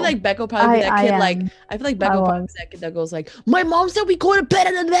 I feel like Becca probably be that kid. I feel like Becca probably be that kid that goes like, "My mom said we go to bed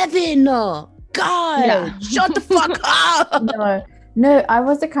at 11. God, shut the fuck up." No, I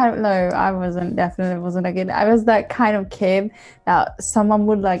was the kind of definitely wasn't a kid. I was that kind of kid that someone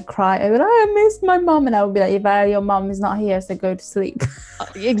would like cry, I missed my mom, and I would be like, your mom is not here, so go to sleep.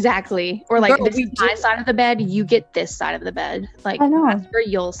 Exactly. Or like, this is my side of the bed, you get this side of the bed. Like, I know.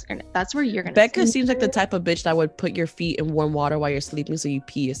 That's where you're gonna Becca seems like the type of bitch that would put your feet in warm water while you're sleeping so you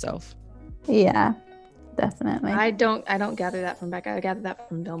pee yourself. Yeah, definitely. I don't gather that from Becca. I gather that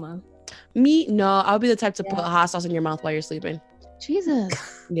from Vilma. Me? No, I'll be the type to put hot sauce in your mouth while you're sleeping. Jesus.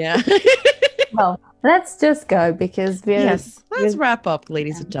 Yeah. Well, let's just go because let's wrap up,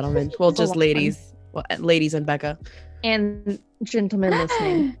 ladies and gentlemen. Well, just ladies. Well, ladies and Becca. And gentlemen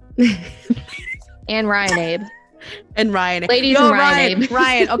listening. And Ryan Abe. And Ryan. Ladies and Ryan Abe.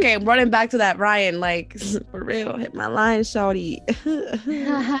 Ryan. Okay, I'm running back to that. Ryan, like, for real, hit my line, shawty.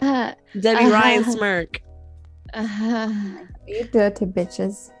 Debbie Ryan smirk. You dirty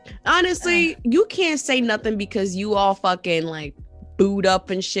bitches. Honestly, you can't say nothing because you all fucking like booed up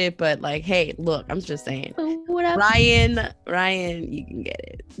and shit. But like, hey, look, I'm just saying, What up? Ryan, you can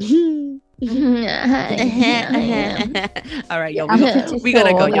get it. All right, yo, we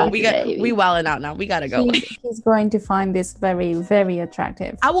gotta go, yo. We wilding out now. We gotta go. He's going to find this very, very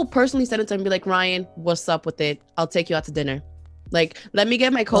attractive. I will personally send it to him and be like, Ryan, what's up with it? I'll take you out to dinner. Like, let me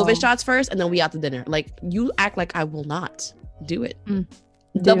get my COVID shots first, and then we out to dinner. Like, you act like I will not do it.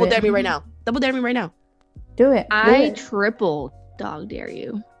 Double dare me right now. Double dare me right now. Do it. I triple dog dare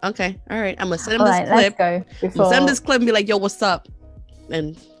you. Okay, all right. I'm gonna send him this clip. Let's go. I'm gonna send him this clip and be like, yo, what's up?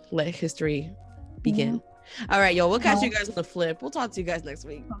 And let history begin. All right, yo, we'll catch you guys on the flip. We'll talk to you guys next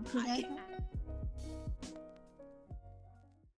week. Bye.